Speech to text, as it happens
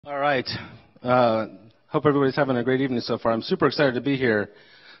All right. Hope everybody's having a great evening so far. I'm super excited to be here.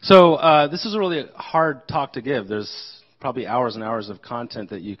 So this is a really hard talk to give. There's probably hours and hours of content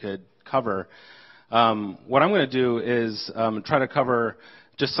that you could cover. What I'm going to do is try to cover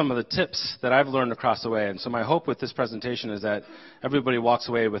just some of the tips that I've learned across the way. And so my hope with this presentation is that everybody walks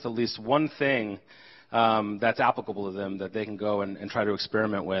away with at least one thing that's applicable to them that they can go and try to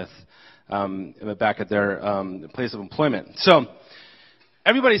experiment with back at their place of employment. So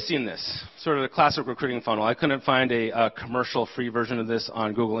everybody's seen this, sort of the classic recruiting funnel. I couldn't find a commercial-free version of this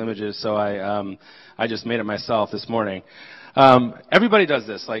on Google Images, so I just made it myself this morning. Everybody does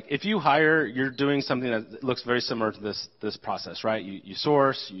this. Like, if you hire, you're doing something that looks very similar to this process, right? You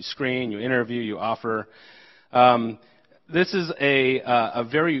source, you screen, you interview, you offer. This is a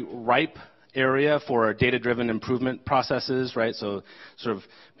very ripe area for data-driven improvement processes, right? So sort of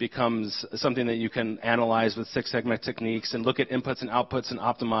becomes something that you can analyze with Six Sigma techniques and look at inputs and outputs and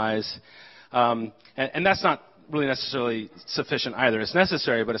optimize. And that's not really necessarily sufficient either. It's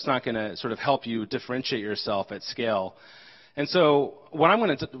necessary, but it's not going to sort of help you differentiate yourself at scale. And so what I'm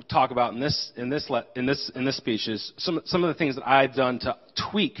going to talk about in this speech is some of the things that I've done to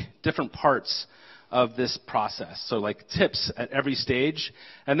tweak different parts of this process. So like tips at every stage,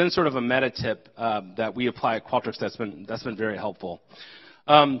 and then sort of a meta tip that we apply at Qualtrics that's been very helpful.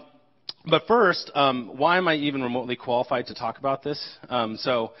 But first, why am I even remotely qualified to talk about this?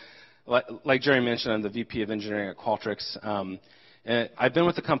 So like Jerry mentioned, I'm the VP of Engineering at Qualtrics. I've been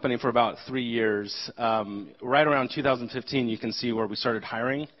with the company for about 3 years. Right around 2015, you can see where we started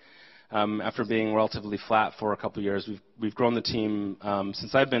hiring. After being relatively flat for a couple of years, we've grown the team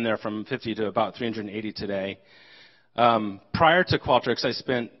since I've been there from 50 to about 380 today. Prior to Qualtrics, I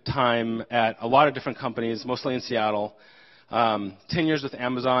spent time at a lot of different companies, mostly in Seattle. 10 years with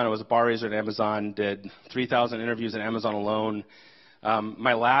Amazon. I was a bar raiser at Amazon, did 3,000 interviews at Amazon alone.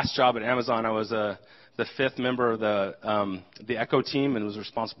 My last job at Amazon, I was the fifth member of the Echo team and was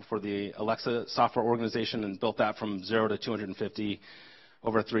responsible for the Alexa software organization and built that from 0 to 250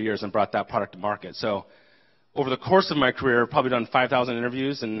 over 3 years and brought that product to market. So over the course of my career, I've probably done 5,000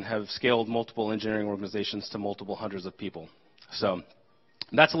 interviews and have scaled multiple engineering organizations to multiple hundreds of people. So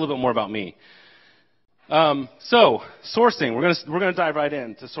that's a little bit more about me. So sourcing, we're gonna dive right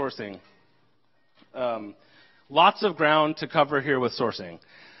into sourcing. Lots of ground to cover here with sourcing.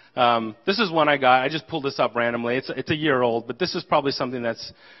 This is one I got. I just pulled this up randomly. It's a year old, but this is probably something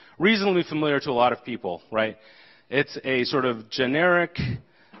that's reasonably familiar to a lot of people, right? It's a sort of generic,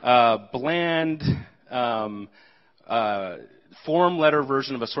 bland, form letter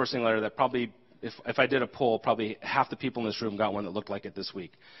version of a sourcing letter that probably, if I did a poll, probably half the people in this room got one that looked like it this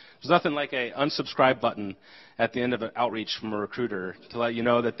week. There's nothing like a unsubscribe button at the end of an outreach from a recruiter to let you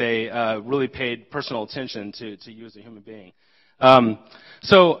know that they really paid personal attention to you as a human being.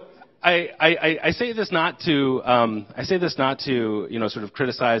 So I say this not to sort of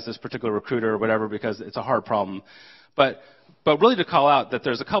criticize this particular recruiter or whatever, because it's a hard problem, but really to call out that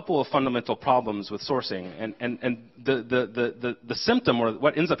there's a couple of fundamental problems with sourcing, and the symptom, or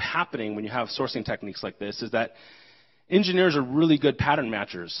what ends up happening when you have sourcing techniques like this, is that engineers are really good pattern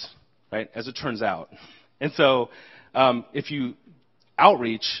matchers, right? As it turns out, and so if you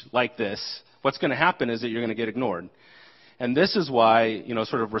outreach like this, what's going to happen is that you're going to get ignored. And this is why,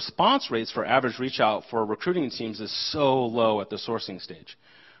 sort of response rates for average reach out for recruiting teams is so low at the sourcing stage,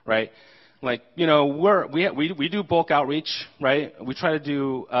 right? Like, we do bulk outreach, right? We try to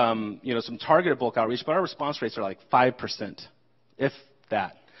do, some targeted bulk outreach, but our response rates are like 5%, if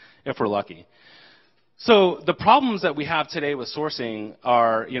that, if we're lucky. So the problems that we have today with sourcing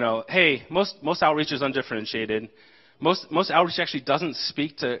are, hey, most outreach is undifferentiated. Most outreach actually doesn't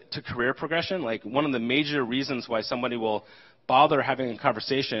speak to career progression. Like, one of the major reasons why somebody will bother having a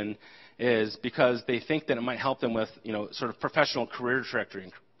conversation is because they think that it might help them with, sort of professional career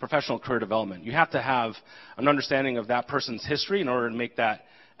trajectory, professional career development. You have to have an understanding of that person's history in order to make that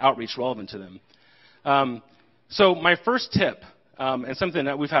outreach relevant to them. So my first tip, and something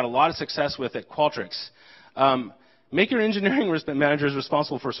that we've had a lot of success with at Qualtrics, make your engineering managers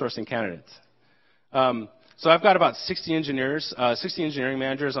responsible for sourcing candidates. So I've got about 60 engineers, 60 engineering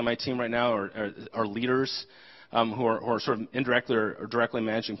managers on my team right now, or leaders who are sort of indirectly or directly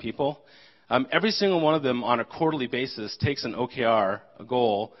managing people. Every single one of them on a quarterly basis takes an OKR, a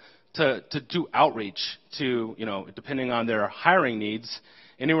goal, to do outreach to, depending on their hiring needs,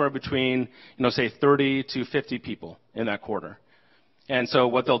 anywhere between, say 30 to 50 people in that quarter. And so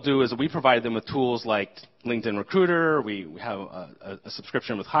what they'll do is we provide them with tools like LinkedIn Recruiter. We have a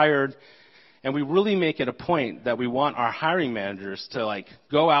subscription with Hired. And we really make it a point that we want our hiring managers to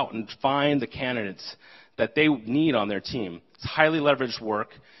go out and find the candidates that they need on their team. It's highly leveraged work.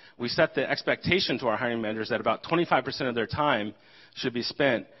 We set the expectation to our hiring managers that about 25% of their time should be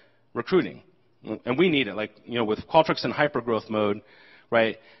spent recruiting. And we need it. Like, with Qualtrics in hypergrowth mode,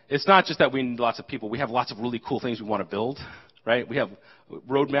 right? It's not just that we need lots of people. We have lots of really cool things we want to build, right? We have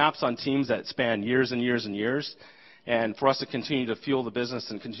roadmaps on teams that span years and years and years. And for us to continue to fuel the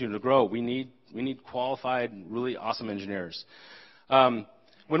business and continue to grow, we need qualified, really awesome engineers.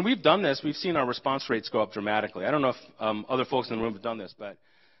 When we've done this, we've seen our response rates go up dramatically. I don't know if other folks in the room have done this, but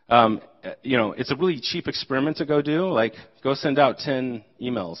it's a really cheap experiment to go do. Like, go send out 10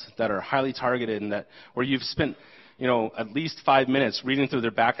 emails that are highly targeted and where you've spent at least 5 minutes reading through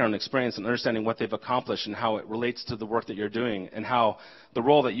their background experience and understanding what they've accomplished and how it relates to the work that you're doing and how the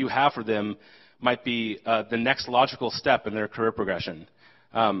role that you have for them might be the next logical step in their career progression.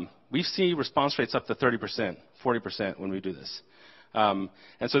 We see response rates up to 30%, 40% when we do this. And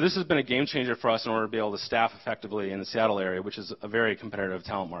so this has been a game changer for us in order to be able to staff effectively in the Seattle area, which is a very competitive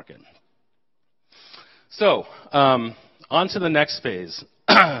talent market. So, on to the next phase,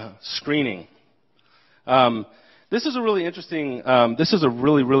 screening. This is a really interesting,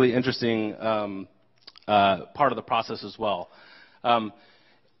 really interesting part of the process as well.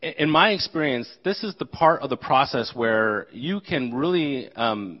 In my experience, this is the part of the process where you can really,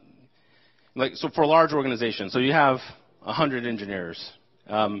 so for a large organization, so you have 100 engineers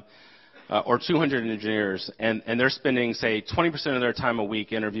or 200 engineers, and they're spending, say, 20% of their time a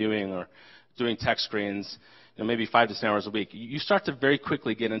week interviewing or doing tech screens, maybe 5 to 10 hours a week. You start to very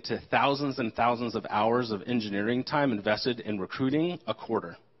quickly get into thousands and thousands of hours of engineering time invested in recruiting a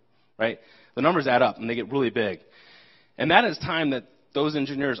quarter, right? The numbers add up, and they get really big. And that is time that those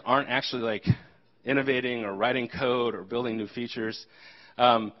engineers aren't actually, like, innovating or writing code or building new features.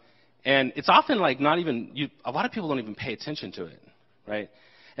 And it's often like not even, a lot of people don't even pay attention to it, right?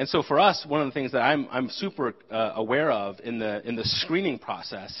 And so for us, one of the things that I'm super aware of in the screening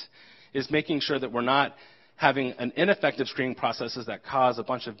process is making sure that we're not having an ineffective screening processes that cause a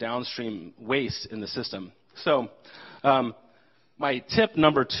bunch of downstream waste in the system. So my tip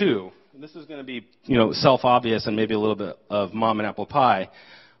number 2, and this is going to be self-obvious and maybe a little bit of mom and apple pie,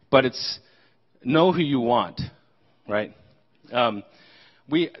 but it's know who you want, right?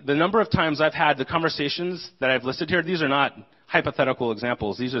 The number of times I've had the conversations that I've listed here, these are not hypothetical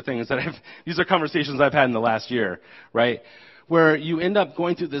examples. These are things that these are conversations I've had in the last year, right? Where you end up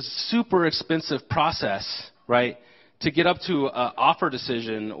going through this super expensive process, right, to get up to an offer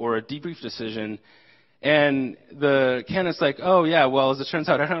decision or a debrief decision, and the candidate's like, oh yeah, well, as it turns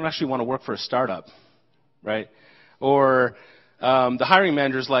out, I don't actually want to work for a startup, right? Or the hiring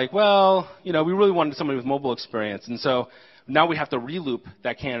manager's like, well, we really wanted somebody with mobile experience, and so now we have to reloop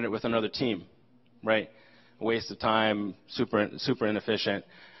that candidate with another team, right? A waste of time, super inefficient.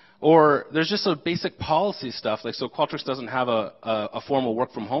 Or there's just some basic policy stuff, like so Qualtrics doesn't have a formal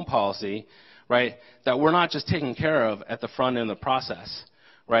work from home policy, right, that we're not just taking care of at the front end of the process,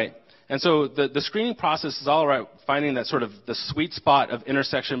 right? And so the screening process is all about finding that sort of the sweet spot of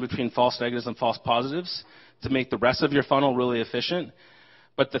intersection between false negatives and false positives to make the rest of your funnel really efficient.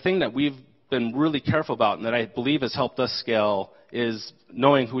 But the thing that we've been really careful about and that I believe has helped us scale is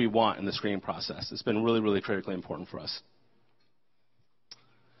knowing who we want in the screening process. It's been really, really critically important for us.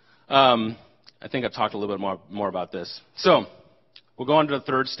 I think I've talked a little bit more about this. So we'll go on to the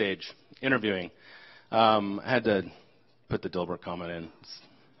third stage, interviewing. I had to put the Dilbert comment in. It's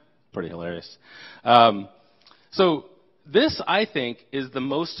pretty hilarious. So this, I think, is the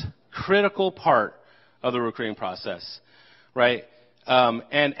most critical part of the recruiting process, right?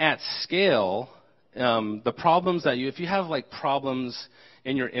 And at scale, the problems that if you have like problems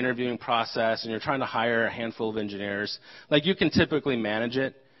in your interviewing process and you're trying to hire a handful of engineers, like you can typically manage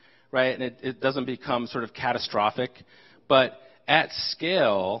it, right? And it doesn't become sort of catastrophic. But at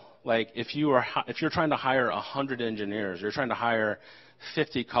scale, like if you're trying to hire 100 engineers, you're trying to hire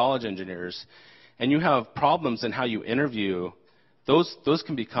 50 college engineers, and you have problems in how you interview, those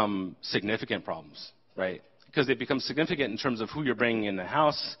can become significant problems, right? Because they become significant in terms of who you're bringing in the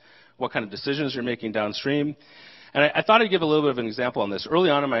house, what kind of decisions you're making downstream. And I thought I'd give a little bit of an example on this. Early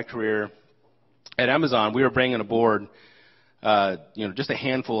on in my career at Amazon, we were bringing aboard just a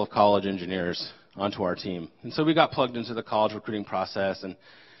handful of college engineers onto our team. And so we got plugged into the college recruiting process, and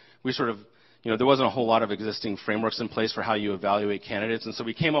we sort of, there wasn't a whole lot of existing frameworks in place for how you evaluate candidates. And so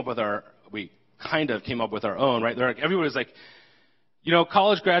we kind of came up with our own, right? Everybody's like,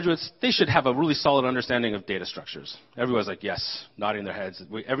 college graduates, they should have a really solid understanding of data structures. Everyone's like, yes, nodding their heads.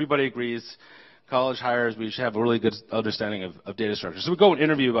 Everybody agrees. College hires, we should have a really good understanding of data structures. So we go and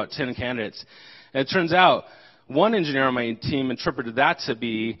interview about 10 candidates. And it turns out one engineer on my team interpreted that to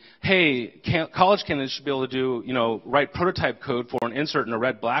be, hey, college candidates should be able to do, write prototype code for an insert in a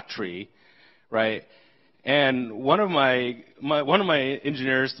red-black tree, right? And one of my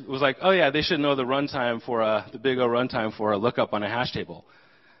engineers was like, oh yeah, they should know the runtime for the big O runtime for a lookup on a hash table.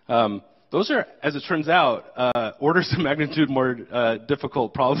 Those are, as it turns out, orders of magnitude more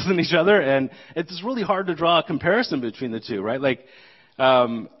difficult problems than each other, and it's really hard to draw a comparison between the two, right? Like,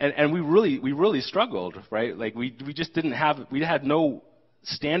 and we really struggled, right? Like we just didn't have, we had no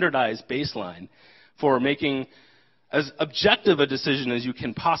standardized baseline for making as objective a decision as you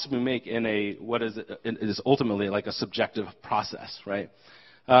can possibly make in what is ultimately like a subjective process, right?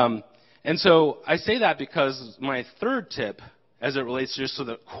 And so I say that because my third tip, as it relates just to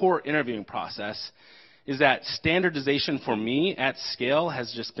the core interviewing process, is that standardization for me at scale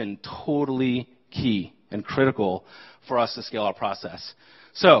has just been totally key and critical for us to scale our process.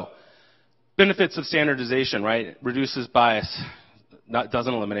 So, benefits of standardization, right? Reduces bias,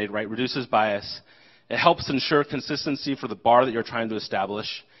 doesn't eliminate, right? Reduces bias. It helps ensure consistency for the bar that you're trying to establish.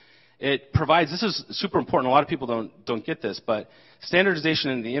 It provides, this is super important, a lot of people don't get this, but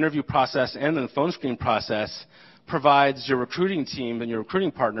standardization in the interview process and in the phone screen process provides your recruiting team and your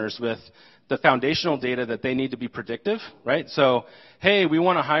recruiting partners with the foundational data that they need to be predictive, right? So, hey, we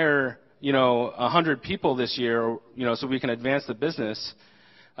want to hire, 100 people this year, so we can advance the business.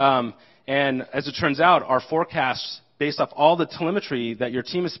 And as it turns out, our forecasts, based off all the telemetry that your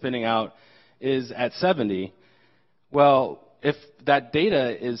team is spinning out, is at 70. Well, if that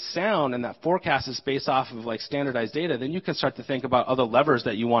data is sound and that forecast is based off of like standardized data, then you can start to think about other levers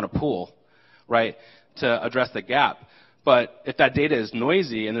that you want to pull, right, to address the gap. But if that data is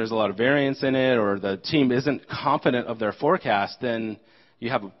noisy and there's a lot of variance in it, or the team isn't confident of their forecast, then you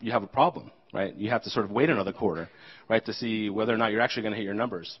have a problem, right? You have to sort of wait another quarter, right, to see whether or not you're actually going to hit your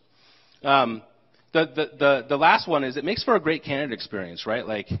numbers. The last one is it makes for a great candidate experience, right?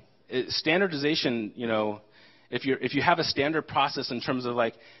 Like standardization, if you have a standard process in terms of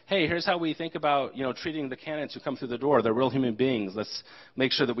like, hey, here's how we think about, treating the candidates who come through the door. They're real human beings. Let's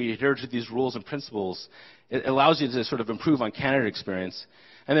make sure that we adhere to these rules and principles. It allows you to sort of improve on candidate experience.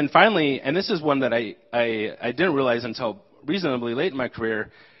 And then finally, and this is one that I didn't realize until reasonably late in my career,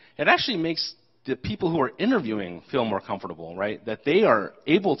 it actually makes the people who are interviewing feel more comfortable, right? That they are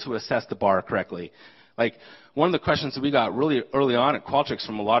able to assess the bar correctly. Like, one of the questions that we got really early on at Qualtrics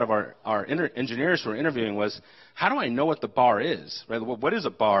from a lot of our engineers who were interviewing was, how do I know what the bar is, right? What is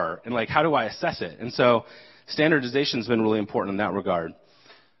a bar, and like, how do I assess it? And so standardization has been really important in that regard.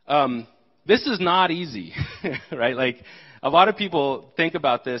 This is not easy, right? Like, a lot of people think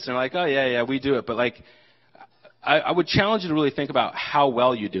about this and they're like, oh yeah, we do it, but like, I would challenge you to really think about how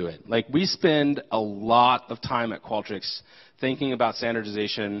well you do it. Like, we spend a lot of time at Qualtrics thinking about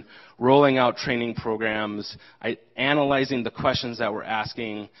standardization, rolling out training programs, analyzing the questions that we're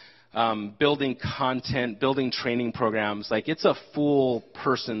asking, building content, building training programs. Like, it's a full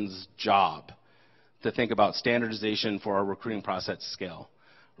person's job to think about standardization for our recruiting process scale,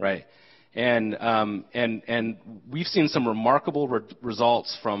 right? And we've seen some remarkable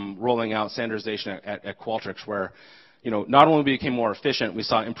results from rolling out standardization at Qualtrics, where, not only we became more efficient, we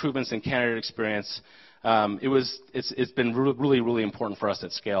saw improvements in candidate experience. It's been really, really important for us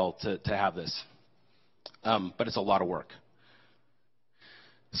at scale to have this, but it's a lot of work.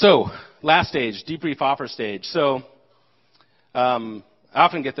 So, last stage, debrief offer stage. So, I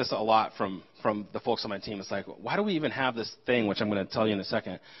often get this a lot from the folks on my team. It's like, why do we even have this thing, which I'm going to tell you in a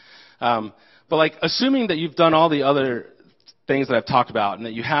second. But like, assuming that you've done all the other things that I've talked about, and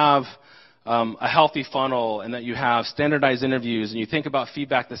that you have a healthy funnel, and that you have standardized interviews, and you think about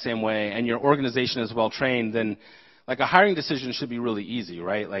feedback the same way, and your organization is well trained, then like a hiring decision should be really easy,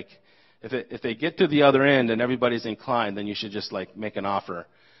 right? Like, if they get to the other end and everybody's inclined, then you should just like make an offer.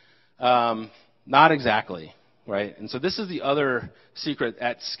 Not exactly, right? And so this is the other secret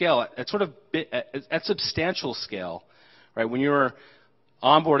at scale, at substantial scale, right? When you're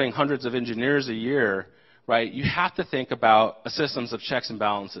onboarding hundreds of engineers a year, right, you have to think about a systems of checks and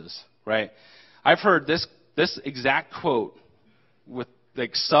balances, right? I've heard this exact quote with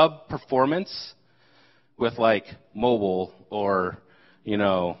like sub-performance with like mobile, or,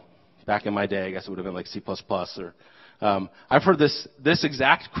 back in my day, I guess it would have been like C++, or I've heard this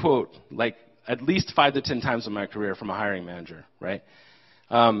exact quote like at least 5 to 10 times in my career from a hiring manager, right?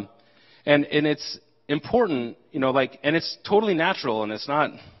 And it's important, and it's totally natural, and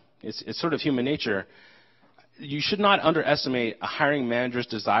it's sort of human nature. You should not underestimate a hiring manager's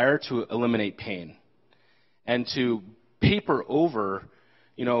desire to eliminate pain and to paper over,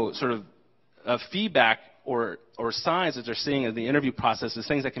 sort of feedback or signs that they're seeing in the interview process as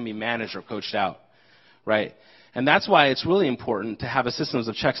things that can be managed or coached out, right? And that's why it's really important to have a systems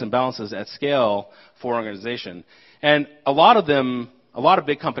of checks and balances at scale for organization. And a lot of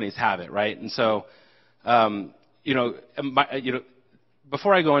big companies have it, right? And so,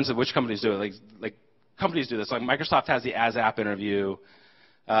 before I go into which companies do it, like companies do this. Like Microsoft has the As App interview.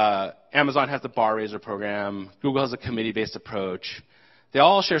 Amazon has the bar raiser program. Google has a committee-based approach. They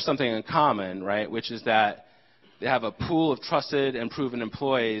all share something in common, right? Which is that they have a pool of trusted and proven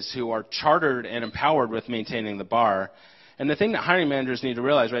employees who are chartered and empowered with maintaining the bar. And the thing that hiring managers need to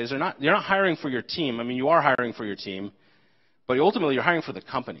realize, right, is you're not hiring for your team. I mean, you are hiring for your team, but ultimately you're hiring for the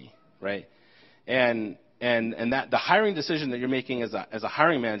company, right? And that the hiring decision that you're making as a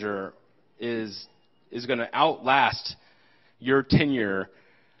hiring manager is going to outlast your tenure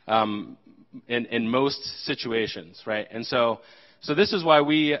in most situations, right? And so this is why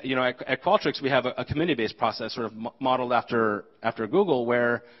we, at Qualtrics, we have a committee-based process sort of modeled after Google,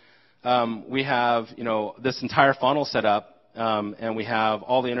 where we have, this entire funnel set up, and we have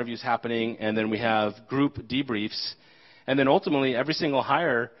all the interviews happening, and then we have group debriefs, and then ultimately every single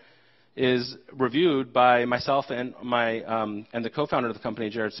hire is reviewed by myself and and the co-founder of the company,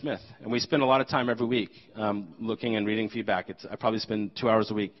 Jared Smith. And we spend a lot of time every week looking and reading feedback. I probably spend 2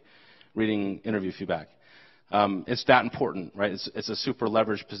 hours a week reading interview feedback. It's that important, right? It's a super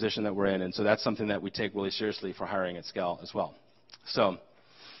leveraged position that we're in, and so that's something that we take really seriously for hiring at scale as well. So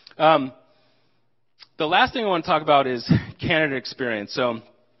the last thing I want to talk about is candidate experience. So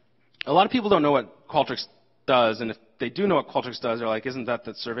a lot of people don't know what Qualtrics does, and if they do know what Qualtrics does, they're like, isn't that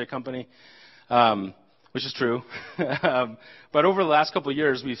the survey company? Which is true. But over the last couple of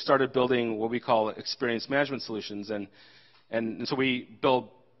years, we've started building what we call experience management solutions. And so we build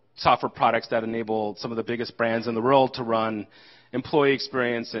software products that enable some of the biggest brands in the world to run employee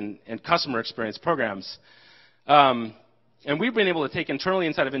experience and customer experience programs. And we've been able to take internally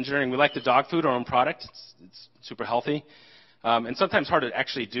inside of engineering, we like to dog food our own product. It's super healthy. And sometimes hard to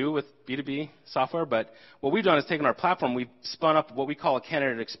actually do with B2B software, but what we've done is taken our platform, we've spun up what we call a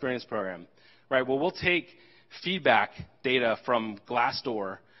candidate experience program, right? Well, we'll take feedback data from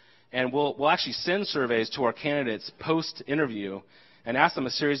Glassdoor, and we'll actually send surveys to our candidates post-interview and ask them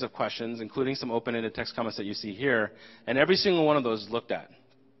a series of questions, including some open-ended text comments that you see here, and every single one of those is looked at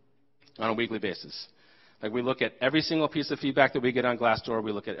on a weekly basis. Like we look at every single piece of feedback that we get on Glassdoor,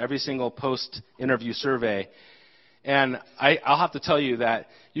 we look at every single post-interview survey. And I'll have to tell you that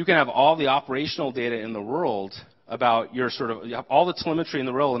you can have all the operational data in the world about you have all the telemetry in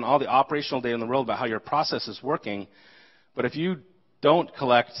the world and all the operational data in the world about how your process is working. But if you don't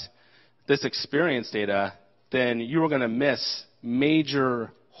collect this experience data, then you are going to miss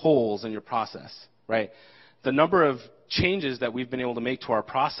major holes in your process, right? The number of changes that we've been able to make to our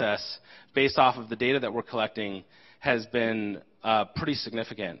process based off of the data that we're collecting has been pretty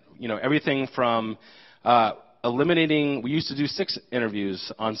significant. Everything from eliminating, we used to do 6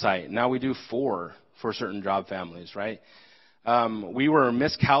 interviews on site. Now we do 4 for certain job families, right? We were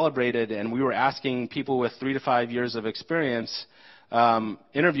miscalibrated, and we were asking people with 3 to 5 years of experience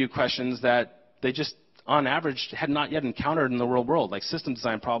interview questions that they just, on average, had not yet encountered in the real world, like system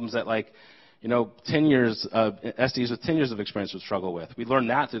design problems that 10 years, SDs with 10 years of experience would struggle with. We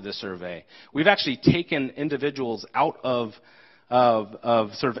learned that through this survey. We've actually taken individuals out of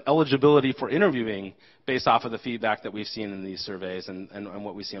sort of eligibility for interviewing based off of the feedback that we've seen in these surveys and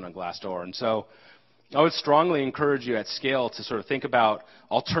what we've seen on Glassdoor. And so I would strongly encourage you at scale to sort of think about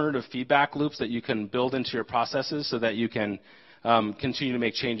alternative feedback loops that you can build into your processes so that you can continue to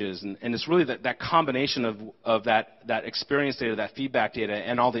make changes. And it's really that combination of that experience data, that feedback data,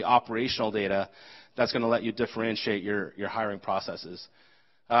 and all the operational data that's going to let you differentiate your hiring processes.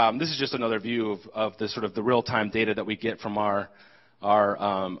 This is just another view of the sort of the real-time data that we get from our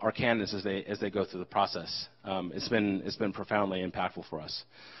candidates as they go through the process. It's been profoundly impactful for us.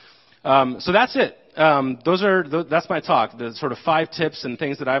 So that's it. That's my talk. The sort of 5 tips and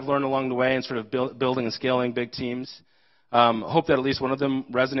things that I've learned along the way in sort of building and scaling big teams. Hope that at least one of them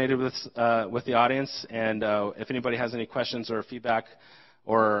resonated with the audience. And if anybody has any questions or feedback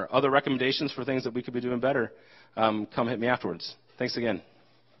or other recommendations for things that we could be doing better, come hit me afterwards. Thanks again.